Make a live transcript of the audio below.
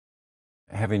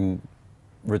having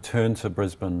returned to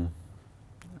Brisbane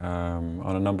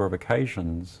on a number of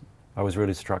occasions, I was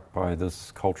really struck by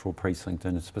this cultural precinct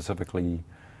and specifically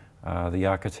the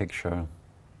architecture.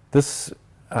 This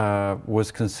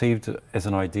was conceived as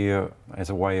an idea, as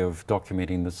a way of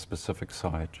documenting this specific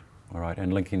site, all right,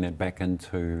 and linking that back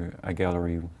into a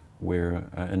gallery where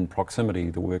in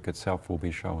proximity the work itself will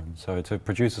be shown. So to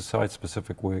produce a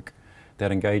site-specific work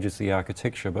that engages the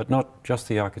architecture, but not just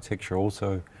the architecture,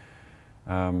 also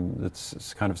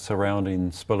it's kind of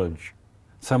surrounding spillage.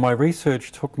 So my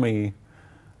research took me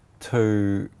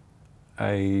to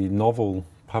a novel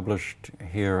published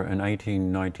here in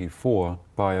 1894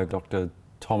 by a Dr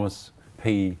Thomas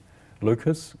P.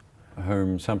 Lucas,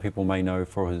 whom some people may know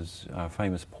for his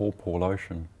famous Paw Paw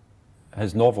lotion.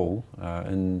 His novel,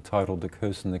 entitled The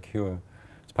Curse and the Cure,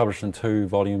 it's published in 2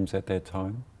 volumes at that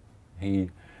time.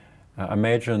 He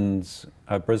imagines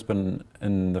Brisbane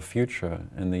in the future,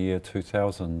 in the year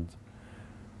 2000,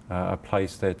 a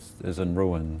place that is in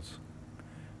ruins.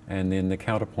 And then the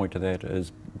counterpoint to that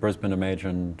is Brisbane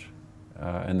imagined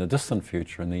in the distant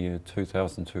future, in the year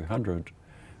 2200,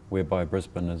 whereby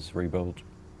Brisbane is rebuilt.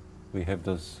 We have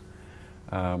this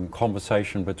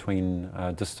conversation between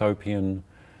a dystopian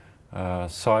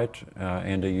site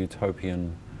and a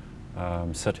utopian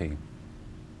city.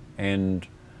 And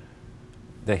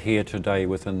the here today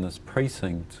within this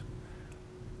precinct,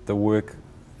 the work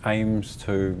aims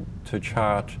to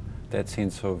chart that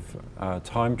sense of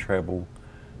time travel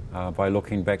by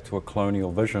looking back to a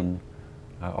colonial vision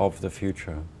of the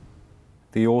future.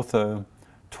 The author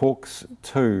talks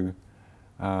to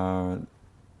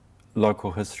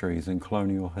local histories and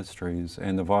colonial histories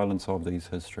and the violence of these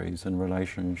histories in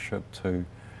relationship to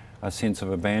a sense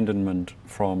of abandonment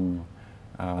from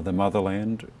the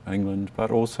motherland, England, but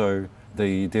also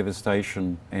the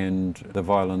devastation and the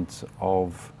violence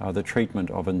of the treatment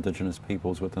of Indigenous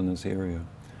peoples within this area.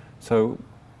 So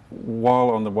while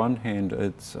on the one hand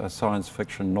it's a science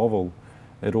fiction novel,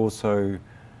 it also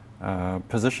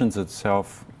positions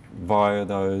itself via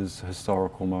those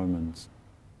historical moments.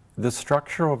 The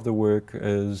structure of the work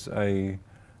is a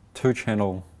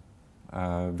 2-channel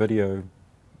video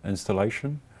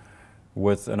installation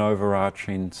with an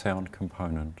overarching sound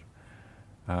component.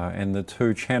 And the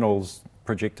 2 channels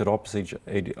projected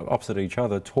opposite each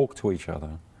other talk to each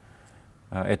other.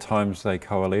 At times they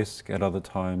coalesce, at other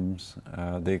times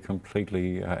they're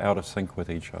completely out of sync with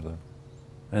each other.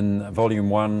 In Volume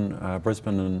 1,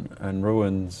 Brisbane in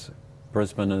Ruins,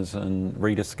 Brisbane is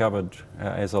rediscovered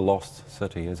as a lost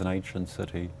city, as an ancient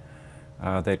city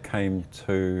that came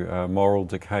to moral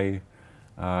decay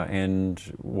and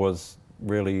was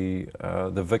really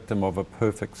the victim of a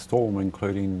perfect storm,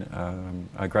 including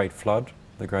a great flood,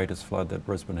 the greatest flood that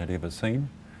Brisbane had ever seen,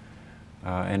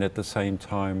 and at the same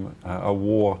time a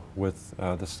war with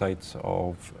the states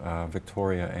of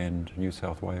Victoria and New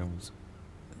South Wales.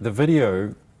 The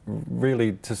video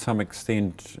really, to some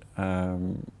extent,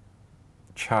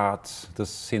 charts this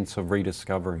sense of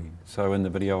rediscovery. So in the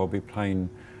video I'll be playing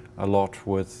a lot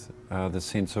with the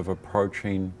sense of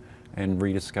approaching and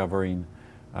rediscovering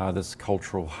this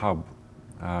cultural hub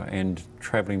and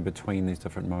travelling between these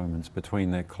different moments,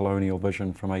 between the colonial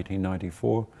vision from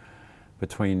 1894,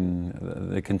 between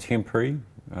the contemporary,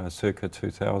 circa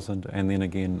 2000, and then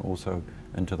again also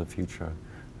into the future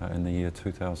in the year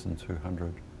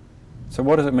 2200. So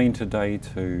what does it mean today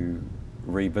to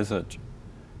revisit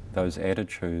those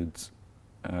attitudes?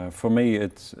 For me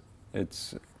it's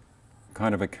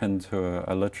kind of akin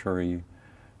to a literary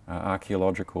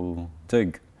archaeological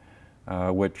dig,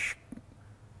 which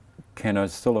can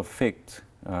still affect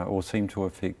or seem to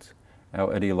affect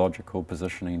our ideological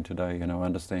positioning today and our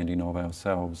understanding of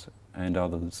ourselves and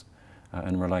others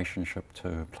in relationship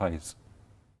to place.